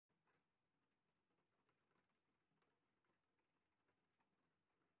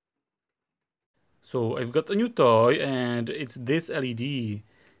So I've got a new toy, and it's this LED.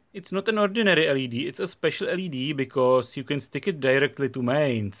 It's not an ordinary LED, it's a special LED because you can stick it directly to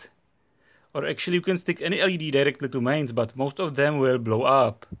mains. Or actually you can stick any LED directly to mains, but most of them will blow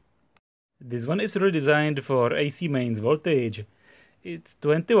up. This one is really designed for AC mains voltage. It's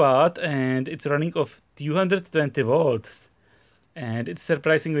 20 watt and it's running off 220 volts. And it's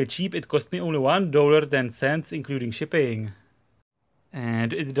surprisingly cheap. It cost me only $1.10 including shipping.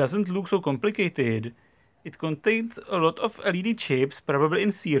 And it doesn't look so complicated. It contains a lot of LED chips, probably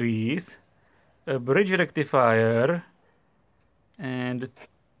in series, a bridge rectifier, and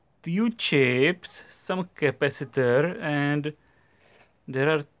two chips, some capacitor, and there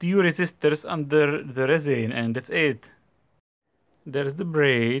are two resistors under the resin, and that's it. There's the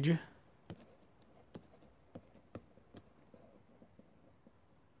bridge.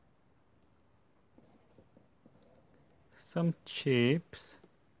 Some chips.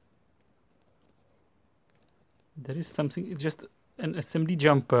 There is something, it's just an assembly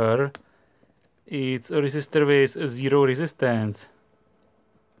jumper. It's a resistor with a zero resistance.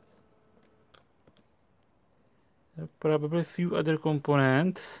 There are probably a few other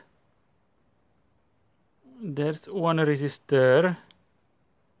components. There's one resistor.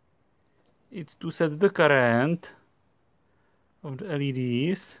 It's to set the current of the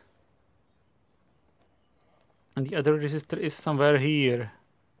LEDs. And the other resistor is somewhere here.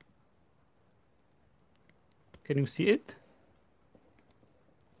 Can you see it?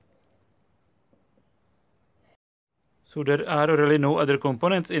 So there are really no other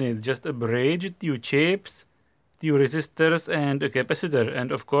components in it, just a bridge, two chips, two resistors and a capacitor,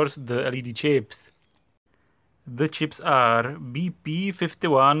 and of course the LED chips. The chips are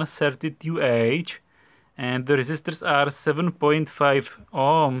BP5132H and the resistors are 7.5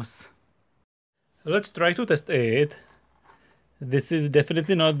 ohms. Let's try to test it. This is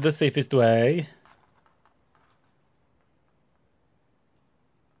definitely not the safest way.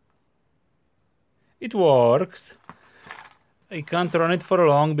 It works. I can't run it for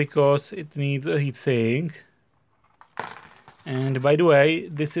long because it needs a heatsink. And by the way,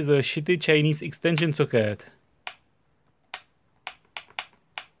 this is a shitty Chinese extension socket.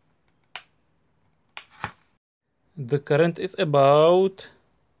 The current is about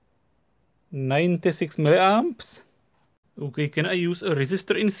 96 milliamps. Okay, can I use a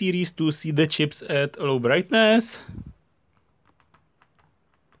resistor in series to see the chips at low brightness?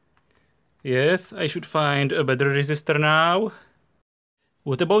 Yes, I should find a better resistor now.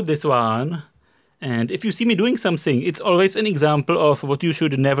 What about this one? And if you see me doing something, it's always an example of what you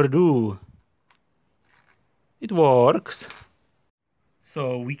should never do. It works.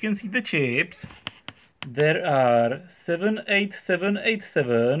 So we can see the chips. There are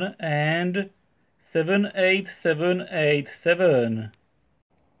 78787 and 78787.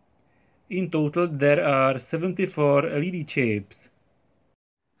 In total there are 74 LED chips.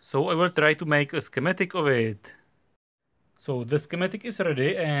 So I will try to make a schematic of it. So the schematic is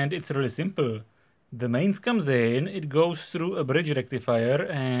ready and it's really simple. The mains comes in, it goes through a bridge rectifier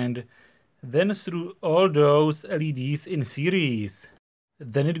and then through all those LEDs in series.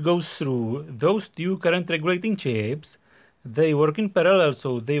 Then it goes through those two current regulating chips. They work in parallel,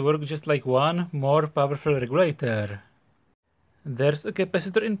 so they work just like one more powerful regulator. There's a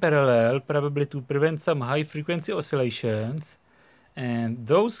capacitor in parallel, probably to prevent some high frequency oscillations. And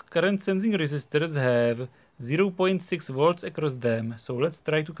those current sensing resistors have 0.6 volts across them. So let's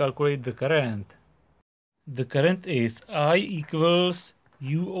try to calculate the current. The current is I equals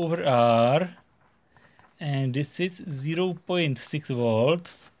U over R. And this is 0.6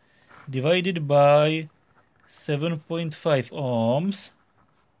 volts divided by 7.5 ohms,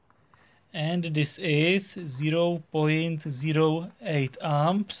 and this is 0.08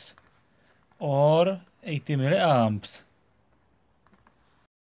 amps or 80 milliamps.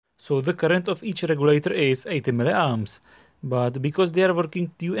 So the current of each regulator is 80 milliamps, but because they are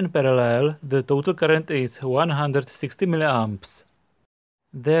working two in parallel, the total current is 160 milliamps.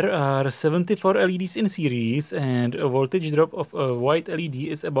 There are 74 LEDs in series and a voltage drop of a white LED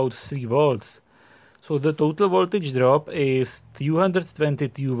is about 3 volts. So the total voltage drop is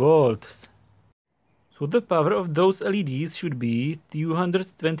 222 volts. So the power of those LEDs should be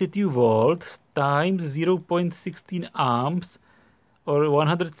 222 volts times 0.16 amps or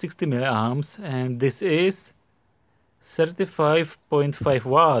 160 milliamps, and this is 35.5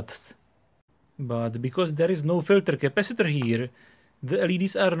 watts. But because there is no filter capacitor here, the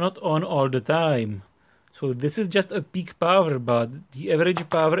LEDs are not on all the time. So this is just a peak power, but the average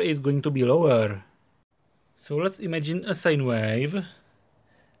power is going to be lower. So let's imagine a sine wave.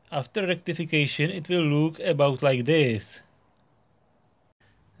 After rectification, it will look about like this.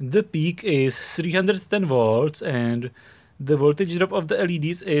 The peak is 310 volts and the voltage drop of the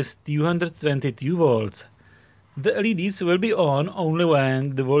LEDs is 222 volts. The LEDs will be on only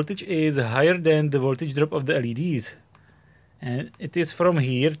when the voltage is higher than the voltage drop of the LEDs. And it is from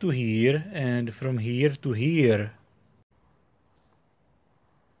here to here and from here to here.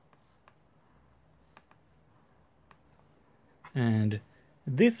 And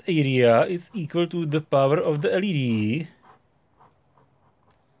this area is equal to the power of the LED.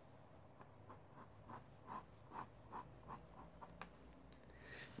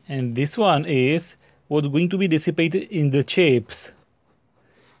 And this one is what's going to be dissipated in the chips.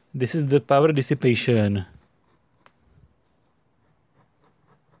 This is the power dissipation.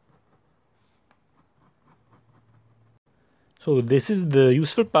 So this is the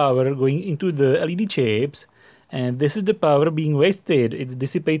useful power going into the LED chips, and this is the power being wasted. It's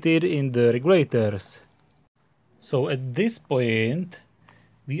dissipated in the regulators. So at this point,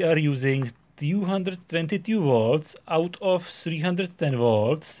 we are using 222 volts out of 310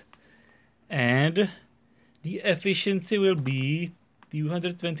 volts, and the efficiency will be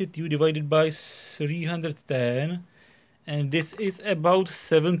 222 divided by 310, and this is about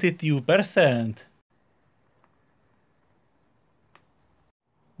 72%.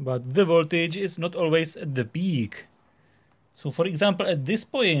 But the voltage is not always at the peak. So for example, at this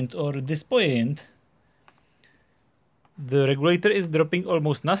point or this point, the regulator is dropping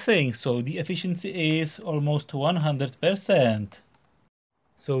almost nothing, so the efficiency is almost 100%.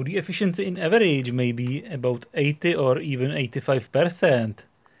 So the efficiency in average may be about 80 or even 85%.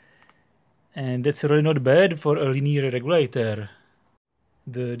 And that's really not bad for a linear regulator.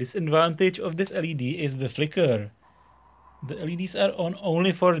 The disadvantage of this LED is the flicker. The LEDs are on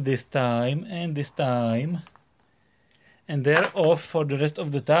only for this time, and they're off for the rest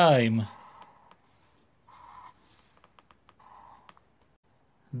of the time.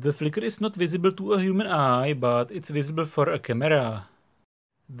 The flicker is not visible to a human eye, but it's visible for a camera.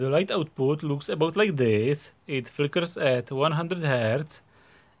 The light output looks about like this. It flickers at 100 Hz,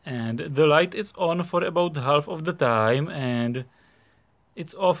 and the light is on for about half of the time, and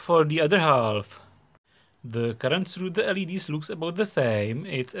it's off for the other half. The current through the LEDs looks about the same.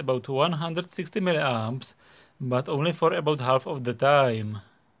 It's about 160 milliamps, but only for about half of the time.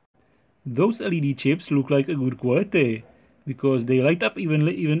 Those LED chips look like a good quality, because they light up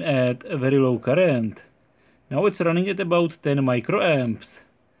evenly even at a very low current. Now it's running at about 10 microamps.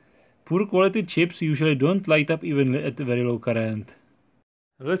 Poor quality chips usually don't light up evenly at a very low current.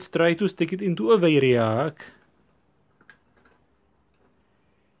 Let's try to stick it into a variac.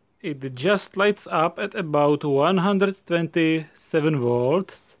 It just lights up at about 127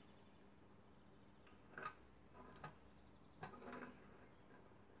 volts.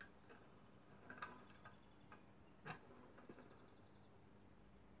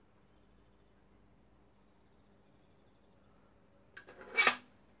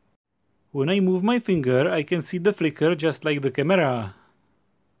 When I move my finger, I can see the flicker just like the camera.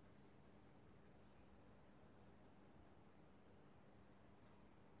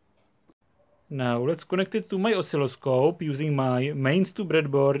 Now let's connect it to my oscilloscope using my mains to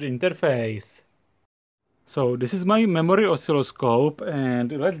breadboard interface. So this is my memory oscilloscope,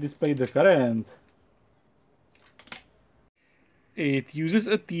 and let's display the current. It uses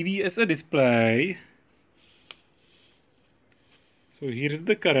a TV as a display. So here's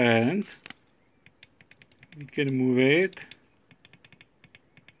the current. We can move it.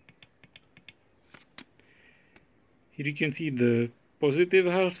 Here you can see the positive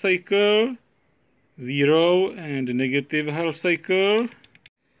half cycle, 0 and negative half cycle.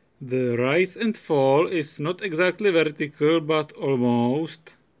 The rise and fall is not exactly vertical, but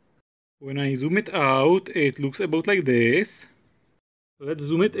almost. When I zoom it out, it looks about like this. Let's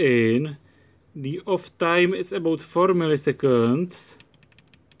zoom it in. The off time is about 4 milliseconds.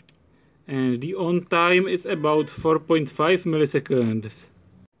 And the on time is about 4.5 milliseconds.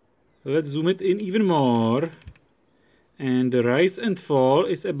 Let's zoom it in even more. And the rise and fall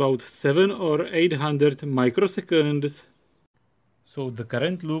is about 7 or 800 microseconds. So the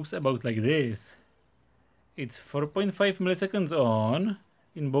current looks about like this. It's 4.5 milliseconds on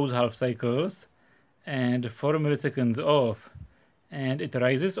in both half cycles and 4 milliseconds off. And it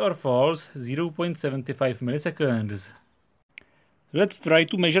rises or falls 0.75 milliseconds. Let's try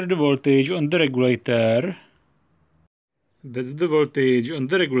to measure the voltage on the regulator. That's the voltage on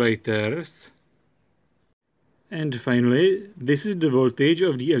the regulators. And finally, this is the voltage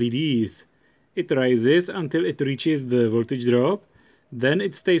of the LEDs. It rises until it reaches the voltage drop, then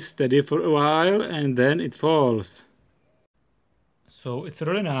it stays steady for a while, and then it falls. So it's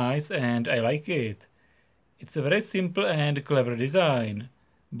really nice and I like it. It's a very simple and clever design.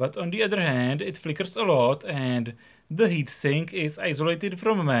 But on the other hand, it flickers a lot and the heatsink is isolated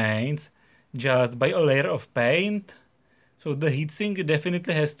from mains just by a layer of paint. So the heatsink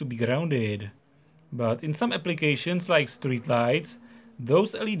definitely has to be grounded. But in some applications like streetlights,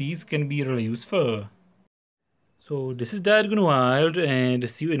 those LEDs can be really useful. So this is Wild and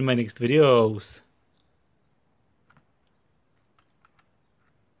see you in my next videos.